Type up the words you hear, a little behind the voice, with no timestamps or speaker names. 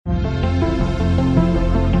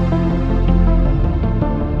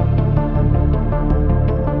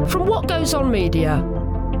Stories on Media.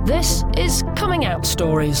 This is Coming Out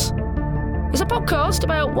Stories. It's a podcast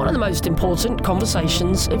about one of the most important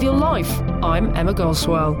conversations of your life. I'm Emma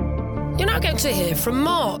Goswell. You're now going to hear from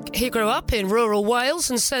Mark. He grew up in rural Wales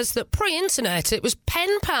and says that pre-internet it was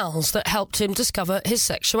pen pals that helped him discover his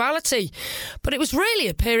sexuality. But it was really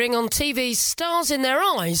appearing on TV's Stars in Their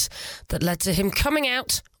Eyes that led to him coming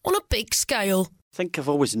out on a big scale. I think I've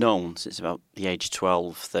always known since about the age of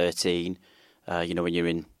 12, 13, when you're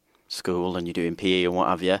in school and you're doing PE and what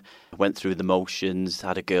have you. I went through the motions,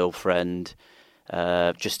 had a girlfriend,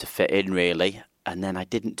 just to fit in really. And then I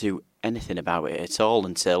didn't do anything about it at all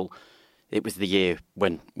until it was the year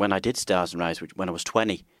when I did Stars and Rise, when I was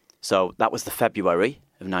 20. So that was the February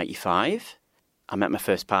of 95. I met my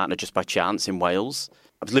first partner just by chance in Wales.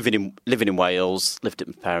 I was living in Wales, lived at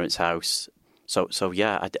my parents' house. So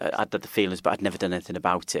yeah, I had the feelings, but I'd never done anything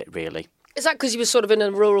about it, really. Is that because you were sort of in a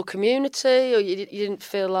rural community, or you didn't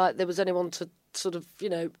feel like there was anyone to sort of,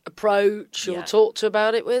 approach or talk to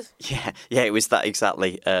about it with? Yeah, it was that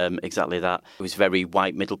exactly that. It was very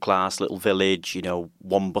white middle class little village.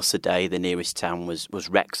 One bus a day. The nearest town was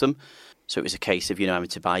Wrexham, so it was a case of having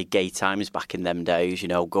to buy gay times back in them days.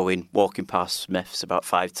 Walking past Smiths about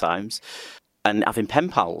 5 times. And having pen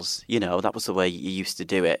pals, that was the way you used to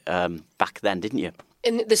do it back then, didn't you?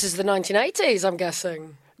 This is the 1980s, I'm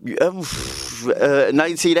guessing.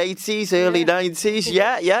 1980s, early 90s,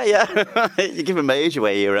 yeah. You're giving my age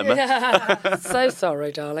away here, Emma. Yeah, so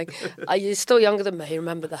sorry, darling. You're still younger than me,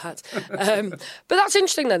 remember that. But that's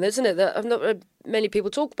interesting then, isn't it? That not many people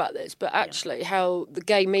talk about this, but actually how the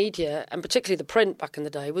gay media, and particularly the print back in the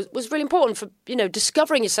day, was really important for,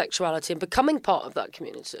 discovering your sexuality and becoming part of that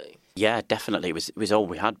community. Yeah, definitely. It was all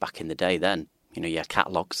we had back in the day then.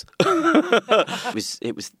 Catalogues.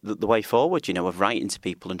 It was the way forward, of writing to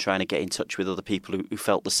people and trying to get in touch with other people who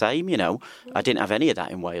felt the same, I didn't have any of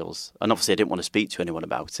that in Wales. And obviously I didn't want to speak to anyone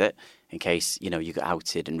about it in case, you got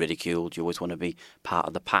outed and ridiculed. You always want to be part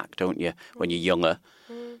of the pack, don't you, when you're younger?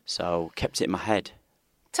 So kept it in my head.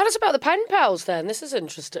 Tell us about the pen pals then. This is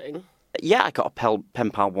interesting. Yeah, I got a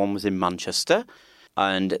pen pal. One was in Manchester,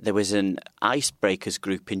 and there was an icebreakers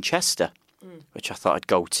group in Chester, which I thought I'd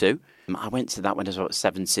go to. I went to that when I was about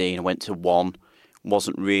 17. I went to one.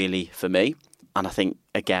 Wasn't really for me. And I think,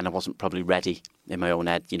 again, I wasn't probably ready in my own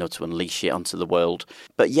head, to unleash it onto the world.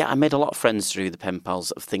 But yeah, I made a lot of friends through the pen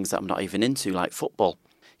pals of things that I'm not even into, like football.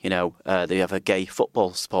 They have a gay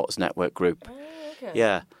football supporters network group. Oh, okay.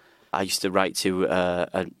 Yeah. I used to write to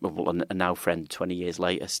a now friend 20 years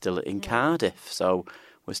later, still in Cardiff. So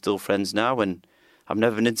we're still friends now, and I've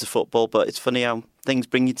never been into football, but it's funny how things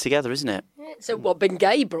bring you together, isn't it? So what, being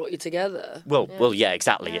gay brought you together? Well, yeah,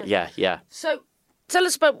 exactly. Yeah. So tell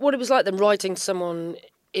us about what it was like then writing to someone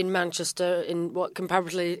in Manchester, in what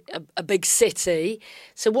comparatively a big city.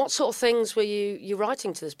 So what sort of things were you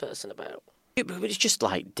writing to this person about? It was just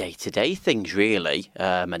like day-to-day things, really,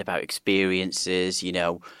 and about experiences,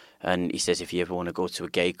 And he says, if you ever want to go to a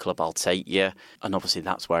gay club, I'll take you. And obviously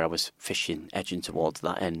that's where I was fishing, edging towards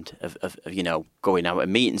that end of going out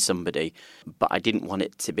and meeting somebody. But I didn't want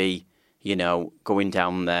it to be, going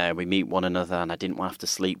down there, we meet one another, and I didn't want to have to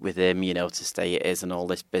sleep with him, to stay at his and all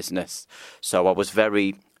this business. So I was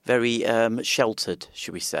very, very sheltered,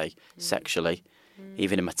 should we say, sexually,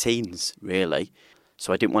 even in my teens, really.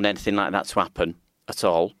 So I didn't want anything like that to happen at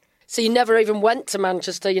all. So you never even went to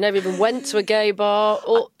Manchester? You never even went to a gay bar?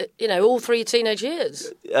 All through your teenage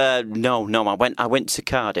years? No. I went to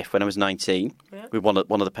Cardiff when I was 19 with one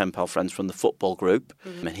of the pen pal friends from the football group,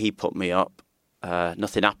 and he put me up.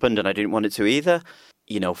 Nothing happened, and I didn't want it to either.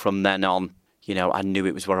 From then on, I knew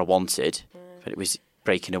it was what I wanted, but it was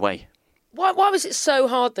breaking away. Why was it so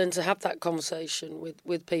hard then to have that conversation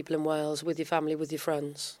with people in Wales, with your family, with your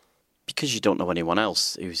friends? Because you don't know anyone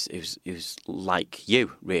else who's like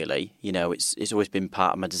you, really. It's always been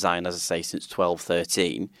part of my design, as I say, since 12,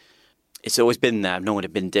 13. It's always been there. I've known it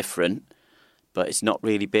had been different, but it's not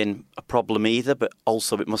really been a problem either. But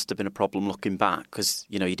also it must have been a problem looking back because,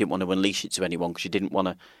 you didn't want to unleash it to anyone because you didn't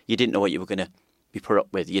know what you were going to be put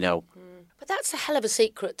up with, But that's a hell of a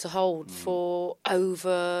secret to hold for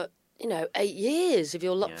over, 8 years of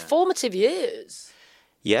your formative years.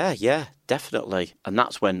 Yeah, definitely. And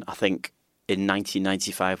that's when I think in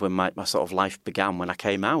 1995 when my sort of life began, when I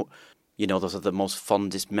came out. Those are the most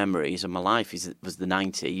fondest memories of my life was the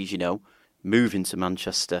 90s, moving to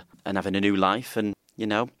Manchester and having a new life and,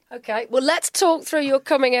 Okay, well, let's talk through your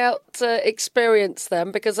coming out experience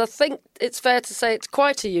then, because I think it's fair to say it's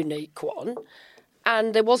quite a unique one.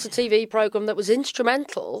 And there was a TV programme that was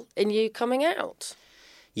instrumental in you coming out.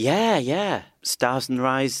 Yeah. Stars and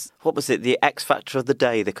Rise. What was it? The X Factor of the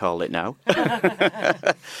day, they call it now.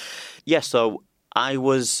 Yeah, so I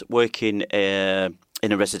was working in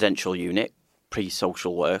a residential unit,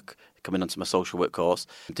 pre-social work, coming onto my social work course.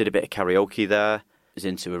 Did a bit of karaoke there. Was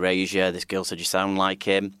into Erasure. This girl said, you sound like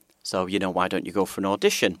him. So, why don't you go for an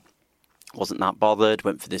audition? Wasn't that bothered.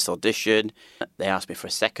 Went for this audition. They asked me for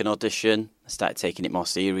a second audition. I started taking it more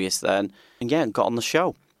serious then. And got on the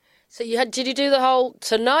show. So did you do the whole,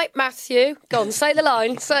 tonight, Matthew? Go on, say the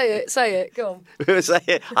line. Say it. Go on. Say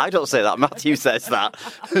it. I don't say that. Matthew says that.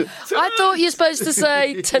 I thought you were supposed to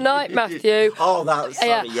say, tonight, Matthew. Oh, that's...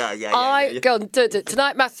 Sorry. Yeah. Go on, do it.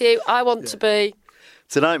 Tonight, Matthew, I want to be...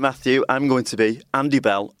 Tonight, Matthew, I'm going to be Andy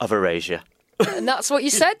Bell of Erasure. And that's what you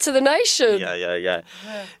said to the nation.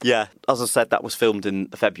 Yeah, as I said, that was filmed in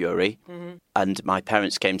February. Mm-hmm. And my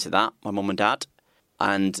parents came to that, my mum and dad.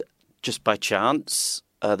 And just by chance...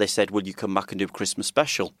 they said, will you come back and do a Christmas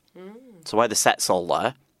special? So why the set's all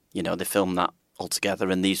there, they filmed that all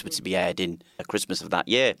together and these were to be aired in Christmas of that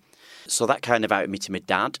year. So that kind of outed me to my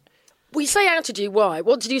dad. We say outed you, why?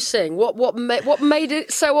 What did you sing? What made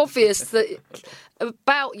it so obvious that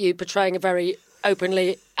about you portraying a very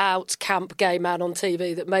openly out camp gay man on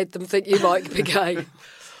TV that made them think you might be gay?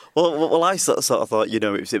 Well, I sort of thought, it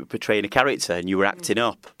was portraying a character and you were acting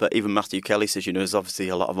up. But even Matthew Kelly says, there's obviously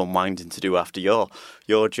a lot of unwinding to do after your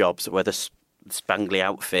jobs, where the spangly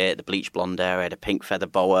outfit, the bleach blonde hair, I had a pink feather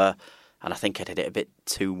boa, and I think I did it a bit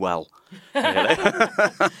too well. Really.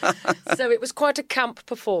 So it was quite a camp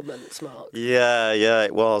performance, Mark. Yeah,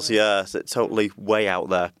 it was, yeah. So totally way out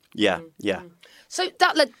there. Yeah. So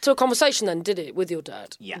that led to a conversation then, did it, with your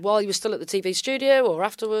dad? Yeah. While you were still at the TV studio or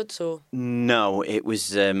afterwards? Or No, it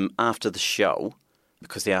was after the show,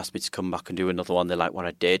 because they asked me to come back and do another one. They liked what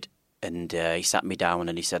I did. And he sat me down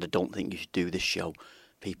and he said, I don't think you should do this show.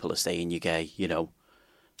 People are saying you're gay, Oh,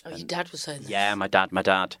 your dad was saying that? Yeah, my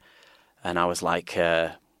dad. And I was like,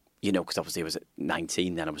 because obviously I was at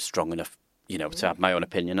 19 then, I was strong enough, to have my own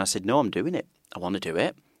opinion. I said, no, I'm doing it. I want to do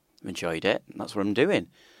it. I've enjoyed it. And that's what I'm doing.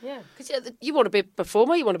 Yeah, because you want to be a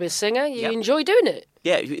performer, you want to be a singer, you enjoy doing it.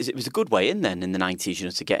 Yeah, it was a good way in then, in the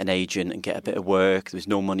 90s, to get an agent and get a bit of work. There was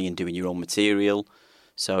no money in doing your own material.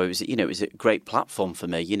 So it was, it was a great platform for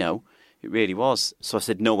me, It really was. So I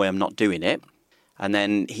said, no way, I'm not doing it. And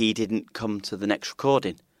then he didn't come to the next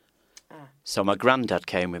recording. So my granddad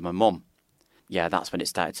came with my mum. Yeah, that's when it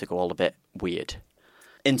started to go all a bit weird.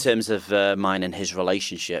 In terms of mine and his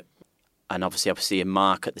relationship, and obviously I was seeing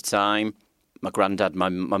Mark at the time. My granddad, my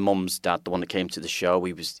mum's dad, the one that came to the show,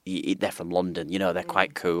 they're from London, they're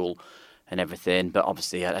quite cool and everything. But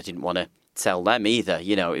obviously I didn't want to tell them either,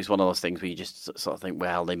 It was one of those things where you just sort of think,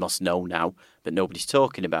 well, they must know now, but nobody's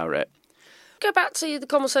talking about it. Go back to the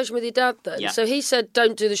conversation with your dad then. Yeah. So he said,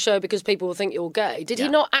 don't do the show because people will think you're gay. Did he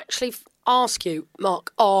not actually ask you,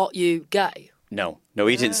 Mark, are you gay? No,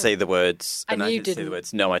 he didn't say the words. And I you didn't say the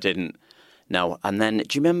words. No, I didn't. No. And then,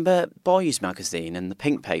 do you remember Boys magazine and the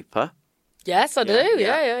pink paper? Yes, I do.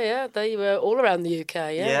 Yeah. They were all around the UK,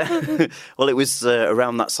 yeah. Well, it was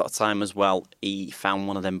around that sort of time as well. He found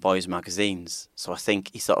one of them Boys magazines. So I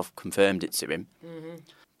think he sort of confirmed it to him. Mm-hmm.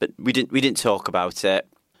 But we didn't talk about it.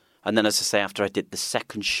 And then, as I say, after I did the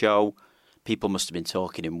second show, people must have been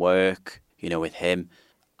talking in work, with him.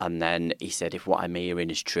 And then he said, if what I'm hearing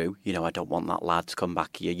is true, I don't want that lad to come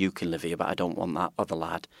back here. You can live here, but I don't want that other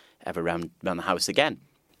lad ever round the house again,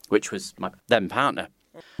 which was my then partner.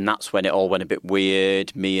 And that's when it all went a bit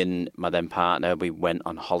weird. Me and my then partner, we went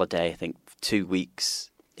on holiday, I think 2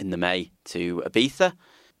 weeks in the May to Ibiza.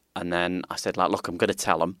 And then I said, look, I'm going to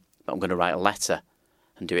tell him, but I'm going to write a letter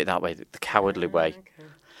and do it that way, the cowardly way. Okay.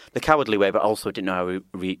 The cowardly way, but also didn't know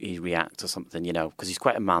how he'd react or something, because he's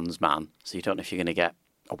quite a man's man. So you don't know if you're going to get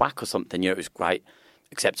a whack or something. It was quite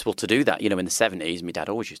acceptable to do that. In the 70s, my dad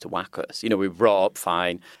always used to whack us. We were brought up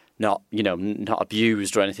fine, not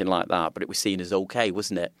abused or anything like that, but it was seen as okay,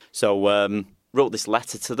 wasn't it? So wrote this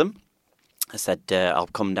letter to them. I said, I'll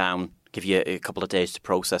come down, give you a couple of days to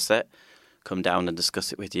process it, come down and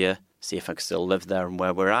discuss it with you, see if I can still live there and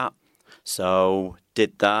where we're at. So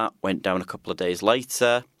did that, went down a couple of days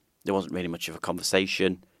later. There wasn't really much of a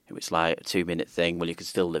conversation. It was like a 2-minute thing. Well, you can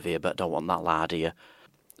still live here, but I don't want that lad here.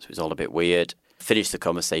 So it was all a bit weird. Finished the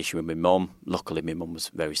conversation with my mum. Luckily, my mum was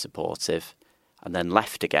very supportive. And then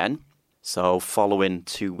left again. So following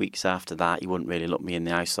 2 weeks after that, he wouldn't really look me in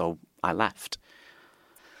the eye, so I left.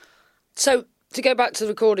 So to go back to the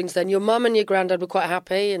recordings then, your mum and your granddad were quite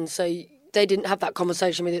happy, and so they didn't have that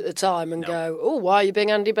conversation with you at the time and go, oh, why are you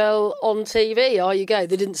being Andy Bell on TV? Are you gay?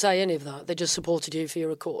 They didn't say any of that. They just supported you for your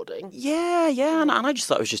recording. Yeah. And I just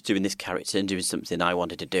thought I was just doing this character and doing something I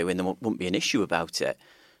wanted to do, and there wouldn't be an issue about it.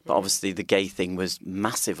 But obviously the gay thing was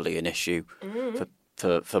massively an issue for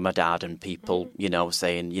for my dad and people,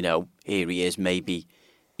 saying, here he is, maybe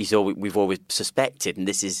we've always suspected, and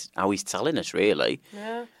this is how he's telling us, really.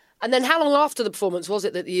 Yeah. And then how long after the performance was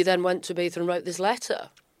it that you then went to Ibiza and wrote this letter?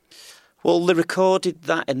 Well, they recorded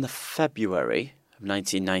that in the February of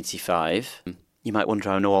 1995. You might wonder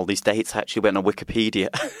how I know all these dates. I actually went on Wikipedia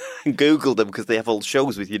and Googled them because they have all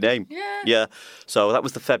shows with your name. Yeah. So that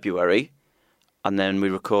was the February. And then we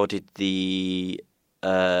recorded the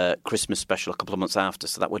Christmas special a couple of months after.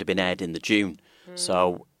 So that would have been aired in the June.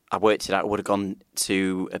 So I worked it out. I would have gone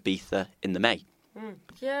to Ibiza in the May.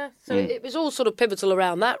 Yeah. So it was all sort of pivotal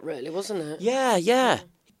around that, really, wasn't it? Yeah.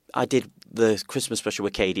 I did the Christmas special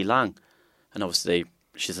with K.D. Lang. And obviously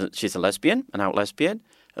she's a lesbian, an out lesbian.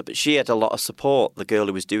 But she had a lot of support, the girl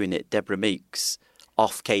who was doing it, Deborah Meeks,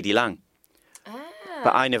 off K.D. Lang.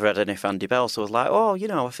 But I never had any of Andy Bell, so I was like,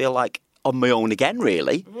 I feel like on my own again,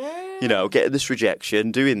 really. Getting this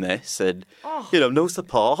rejection, doing this, and, no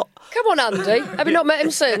support. Come on, Andy. Have you not met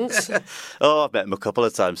him since? I've met him a couple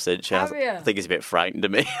of times since. Have you? I think he's a bit frightened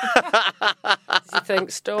of me. Does he think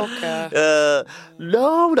stalker?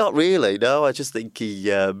 No, not really. No, I just think he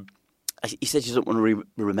said he doesn't want to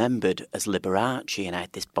be remembered as Liberace, and I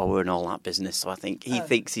had this bower and all that business, so I think he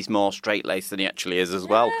thinks he's more straight-laced than he actually is as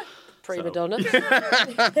well. Prima donna.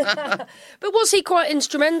 But was he quite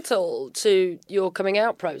instrumental to your coming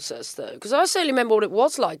out process, though? Because I certainly remember what it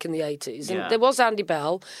was like in the 80s. And there was Andy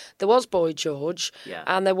Bell, there was Boy George,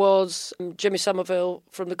 and there was Jimmy Somerville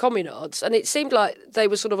from the Communards. And it seemed like they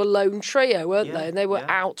were sort of a lone trio, weren't they? And they were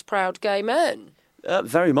out proud gay men.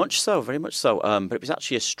 Very much so. But it was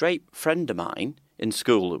actually a straight friend of mine in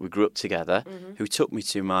school that we grew up together who took me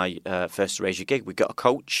to my first Erasure gig. We got a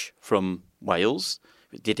coach from Wales.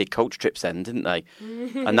 They did coach trips then, didn't they?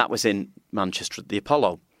 And that was in Manchester at the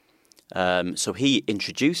Apollo. So he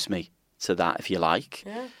introduced me to that, if you like.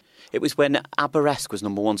 Yeah. It was when Aberesque was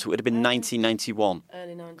number one, so it would have been 1991.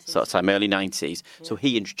 Early 90s. Sort of time, early 90s. Yeah. So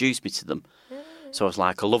he introduced me to them. Yeah. So I was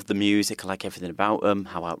like, I love the music, I like everything about him,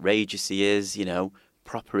 how outrageous he is,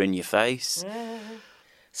 proper in your face. Yeah.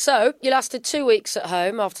 So you lasted 2 weeks at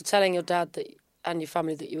home after telling your dad and your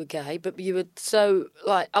family that you were gay, but you were so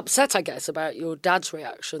upset, I guess, about your dad's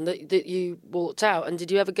reaction that you walked out. And did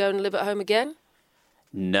you ever go and live at home again?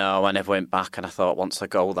 No, I never went back, and I thought once I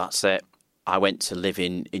go, that's it. I went to live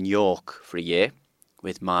in York for a year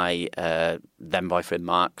with my then boyfriend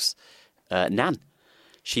Mark's nan.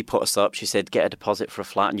 She put us up. She said, get a deposit for a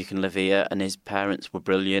flat and you can live here. And his parents were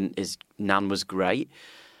brilliant. His nan was great.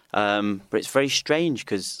 But it's very strange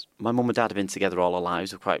because my mum and dad have been together all our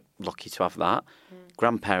lives. We're quite lucky to have that.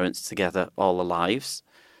 Grandparents together all their lives.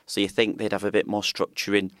 So you think they'd have a bit more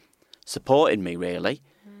structure in supporting me, really.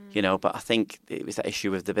 But I think it was that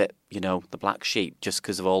issue with the bit, the black sheep, just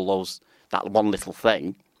because of all that one little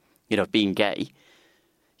thing, being gay.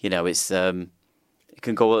 It's it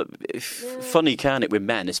can go funny, can't it, with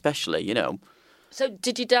men especially, So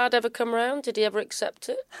did your dad ever come round? Did he ever accept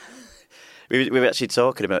it? We were actually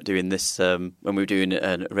talking about doing this when we were doing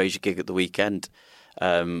an Erasure gig at the weekend.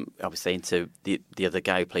 I was saying to the other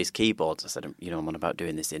guy who plays keyboards, I said, I'm on about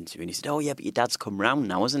doing this interview. And he said, oh, yeah, but your dad's come round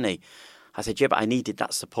now, hasn't he? I said, yeah, but I needed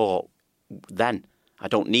that support then. I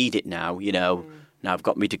don't need it now, Now I've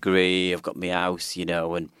got my degree, I've got my house, and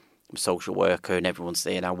I'm a social worker, and everyone's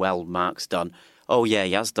saying how well Mark's done. Oh, yeah,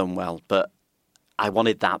 he has done well, but I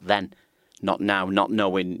wanted that then, not now, not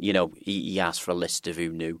knowing, he asked for a list of who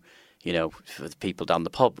knew. For the people down the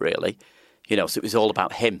pub, really. So it was all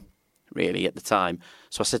about him, really, at the time.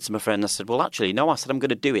 So I said to my friend, I said, well, actually, no. I said, I'm going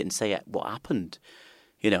to do it and say what happened.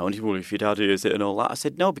 And he said, well, if your dad hears it and all that. I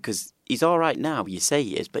said, no, because he's all right now. You say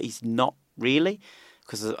he is, but he's not really.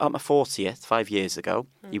 Because at my 40th, 5 years ago,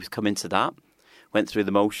 he was coming to that, went through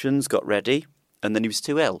the motions, got ready, and then he was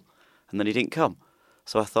too ill. And then he didn't come.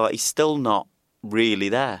 So I thought, he's still not really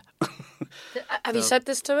there. Have you said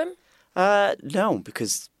this to him? No,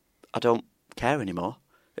 because I don't care anymore.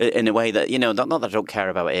 In a way that, not that I don't care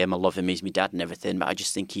about him, I love him, he's my dad and everything, but I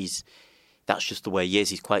just think that's just the way he is.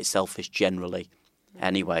 He's quite selfish generally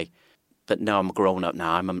anyway. But no, I'm a grown-up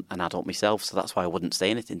now, I'm an adult myself, so that's why I wouldn't say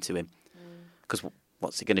anything to him. Because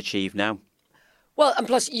what's he going to achieve now? Well, and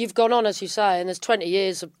plus you've gone on, as you say, and there's 20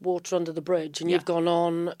 years of water under the bridge, and you've gone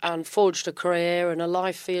on and forged a career and a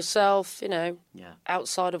life for yourself,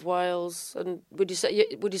 outside of Wales. And would you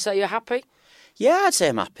say you're happy? Yeah, I'd say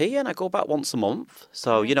I'm happy, and I go back once a month.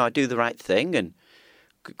 So, I do the right thing and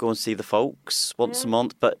go and see the folks once a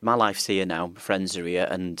month. But my life's here now, my friends are here,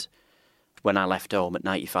 and when I left home at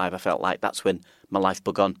 95, I felt like that's when my life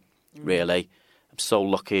begun, really. I'm so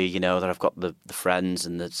lucky, that I've got the friends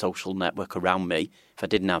and the social network around me. If I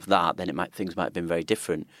didn't have that, then things might have been very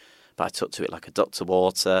different. But I took to it like a duck to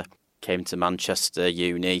water, came to Manchester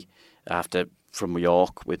Uni from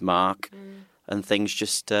York with Mark, and things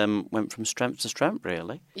just went from strength to strength,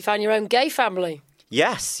 really. You found your own gay family?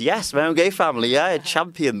 Yes, my own gay family, yeah. I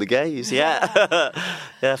championed the gays, yeah.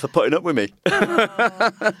 Yeah, for putting up with me.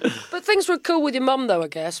 But things were cool with your mum, though, I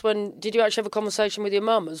guess. Did you actually have a conversation with your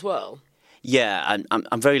mum as well? Yeah,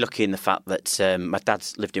 I'm very lucky in the fact that my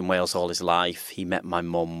dad's lived in Wales all his life. He met my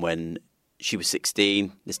mum when she was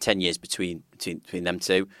 16. There's 10 years between them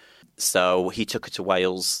two. So he took her to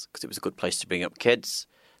Wales because it was a good place to bring up kids.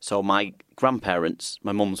 So my grandparents,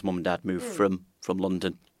 my mum's mum and dad, moved from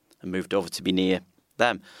London and moved over to be near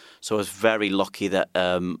them. So I was very lucky that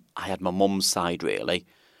I had my mum's side, really,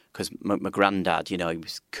 because my granddad, he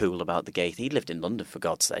was cool about the gay thing. He lived in London, for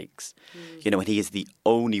God's sakes. And he is the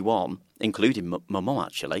only one, including my mum,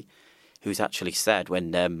 actually, who's actually said when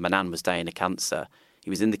my nan was dying of cancer, he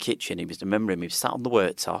was in the kitchen, he was remembering, he was sat on the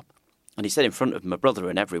worktop, and he said in front of my brother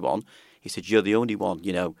and everyone, he said, "You're the only one,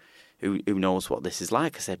 who knows what this is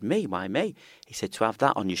like." I said, "Me? Why me?" He said, "To have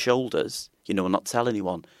that on your shoulders, and not tell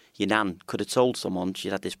anyone. Your nan could have told someone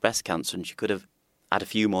she'd had this breast cancer and she could have had a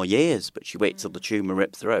few more years, but she waited till the tumour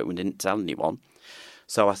ripped through and didn't tell anyone."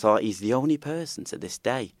 So I thought, he's the only person to this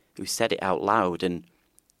day who said it out loud and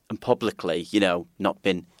publicly, not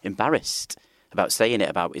been embarrassed about saying it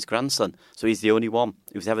about his grandson. So he's the only one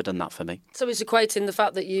who's ever done that for me. So it's equating the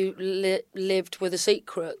fact that you lived with a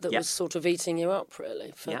secret that was sort of eating you up,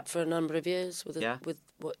 really, for a number of years with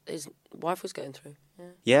what his wife was going through.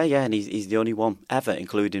 Yeah, and he's the only one ever,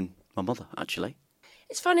 including my mother, actually.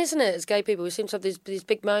 It's fun, isn't it, as gay people? We seem to have these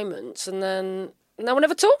big moments and then no one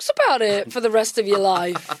ever talks about it for the rest of your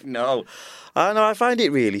life. No, I find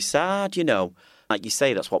it really sad, Like you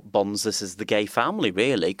say, that's what bonds us as the gay family,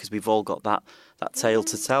 really, because we've all got that tale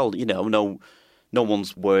to tell. No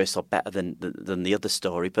one's worse or better than the other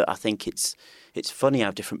story, but I think it's funny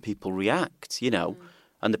how different people react,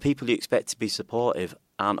 and the people you expect to be supportive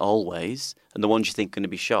aren't always, and the ones you think are going to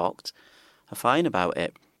be shocked are fine about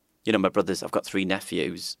it. My brothers, I've got 3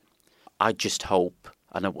 nephews. I just hope,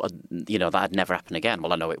 and that'd never happen again.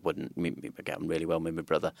 Well, I know it wouldn't. I get on really well with my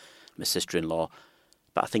brother, my sister-in-law.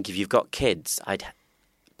 But I think if you've got kids, I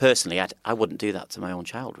wouldn't do that to my own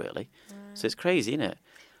child, really. So it's crazy, isn't it?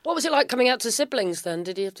 What was it like coming out to siblings then?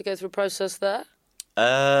 Did you have to go through a process there?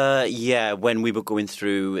 Yeah, when we were going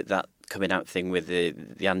through that coming out thing with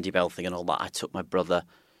the Andy Bell thing and all that, I took my brother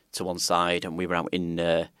to one side and we were out in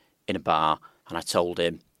a bar and I told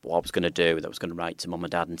him what I was going to do, that I was going to write to mum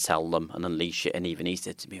and dad and tell them and unleash it. And even he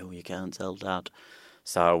said to me, "Oh, you can't tell dad."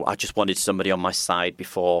 So I just wanted somebody on my side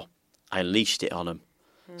before I unleashed it on him.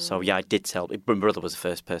 So, yeah, I did tell. My brother was the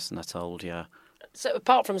first person I told, yeah. So,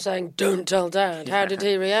 apart from saying, "Don't tell Dad," how did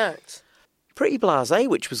he react? Pretty blasé,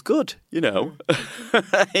 which was good, "Oh,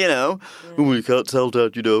 you can't tell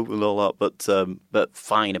Dad, and all that. But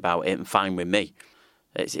fine about it and fine with me.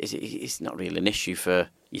 It's not really an issue for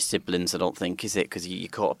your siblings, I don't think, is it? Because you're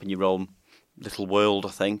caught up in your own little world, I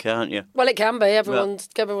think, aren't you? Well, it can be. Everyone's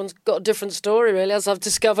got a different story, really, as I've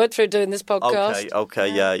discovered through doing this podcast. Okay,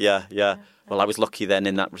 yeah. Well, I was lucky then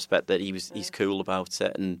in that respect that he's cool about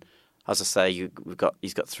it, and as I say,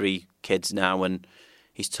 he's got 3 kids now, and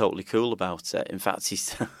he's totally cool about it. In fact,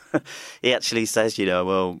 he actually says,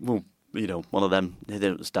 well, one of them, they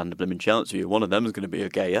don't stand a blooming chance of you. One of them is going to be a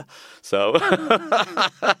gayer, so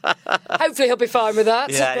hopefully he'll be fine with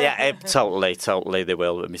that. Yeah, totally they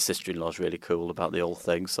will. But my sister-in-law's really cool about the whole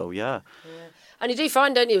thing, so yeah. And you do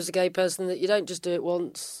find, don't you, as a gay person, that you don't just do it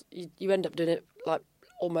once; you end up doing it like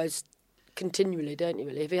almost continually, don't you,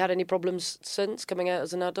 really? Have you had any problems since coming out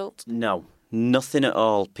as an adult? No, nothing at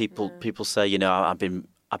all. People say, I've been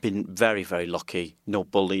very, very lucky. No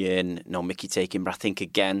bullying, no mickey taking. But I think,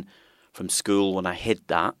 again, from school when I hid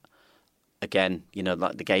that, again,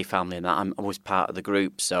 like the gay family and that, I'm always part of the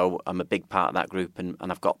group. So I'm a big part of that group and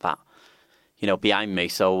I've got that, behind me.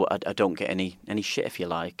 So I don't get any shit, if you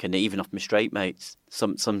like. And even off my straight mates,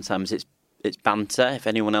 sometimes it's banter. If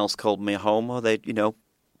anyone else called me a homo, they'd,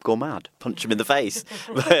 go mad, punch them in the face.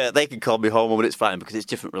 But they can call me homo, but it's fine because it's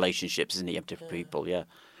different relationships, isn't it? You have different people, yeah.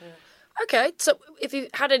 Okay, so if you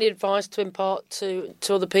had any advice to impart to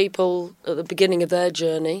other people at the beginning of their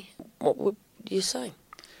journey, what would you say?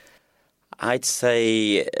 I'd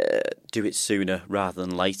say do it sooner rather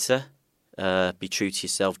than later. Be true to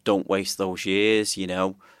yourself. Don't waste those years,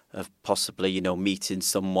 of possibly, meeting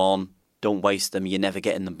someone. Don't waste them. You're never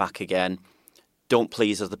getting them back again. Don't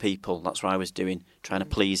please other people. That's what I was doing, trying to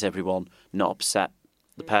please everyone, not upset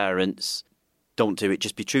the parents. Don't do it.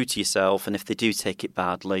 Just be true to yourself. And if they do take it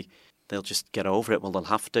badly, they'll just get over it. Well, they'll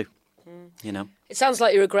have to. you know. It sounds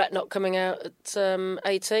like you regret not coming out at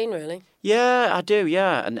 18, really. Yeah, I do,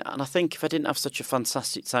 yeah. And I think if I didn't have such a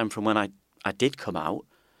fantastic time from when I did come out,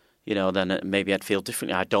 you know, then maybe I'd feel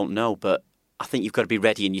differently. I don't know, but I think you've got to be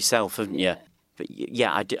ready in yourself, haven't you? But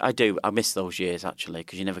yeah, I do. I miss those years, actually,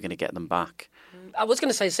 because you're never going to get them back. I was going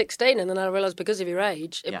to say 16, and then I realised because of your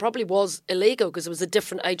age, it probably was illegal because there was a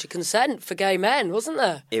different age of consent for gay men, wasn't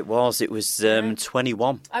there? It was. It was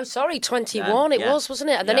 21. Oh, sorry, 21 it was, wasn't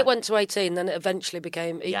it? And then Yeah. it went to 18, then it eventually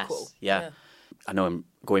became equal. Yes, yeah. I know I'm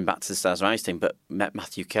going back to the Stars Rise thing, but met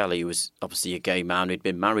Matthew Kelly, who was obviously a gay man who'd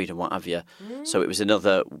been married and what have you. So it was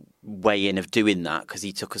another way in of doing that because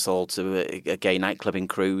he took us all to a gay nightclub in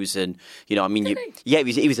Crewe. And, you know, I mean,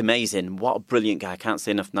 he was amazing. What a brilliant guy. I can't say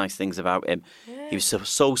enough nice things about him. Yeah. He was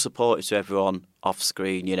so supportive to everyone off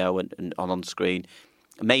screen, you know, and on screen.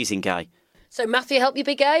 Amazing guy. So Matthew helped you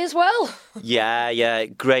be gay as well? Yeah,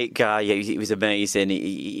 great guy. He was amazing.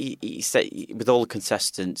 He said, with all the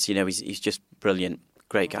contestants, you know, he's just brilliant.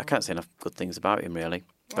 Great guy. I can't say enough good things about him, really.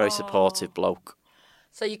 Very supportive bloke.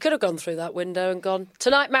 So you could have gone through that window and gone,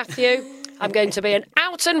 tonight, Matthew, I'm going to be an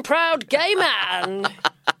out and proud gay man.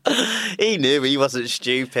 He knew he wasn't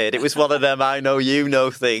stupid. It was one of them I know, you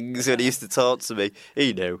know things when he used to talk to me.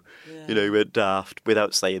 He knew. Yeah. You know, he went daft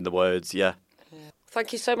without saying the words, yeah.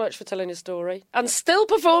 Thank you so much for telling your story. And still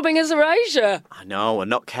performing as Erasure. I know, and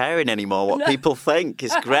not caring anymore what people think.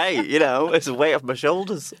 It's great, you know. It's a weight off my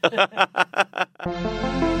shoulders. A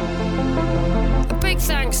big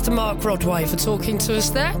thanks to Mark Rodway for talking to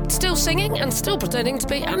us there. Still singing and still pretending to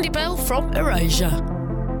be Andy Bell from Erasure.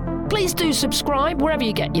 Please do subscribe wherever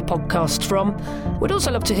you get your podcasts from. We'd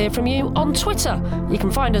also love to hear from you on Twitter. You can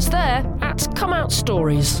find us there at Come Out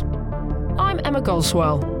Stories. I'm Emma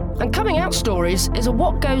Goswell. And Coming Out Stories is a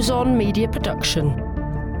What Goes On media production.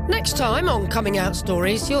 Next time on Coming Out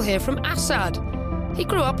Stories, you'll hear from Asad. He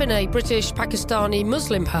grew up in a British Pakistani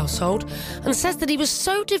Muslim household and says that he was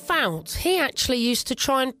so devout, he actually used to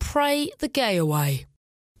try and pray the gay away.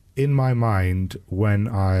 In my mind, when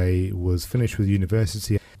I was finished with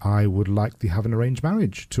university, I would likely have an arranged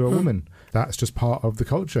marriage to a woman. That's just part of the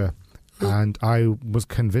culture. And I was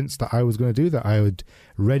convinced that I was going to do that. I had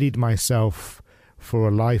readied myself for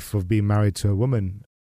a life of being married to a woman.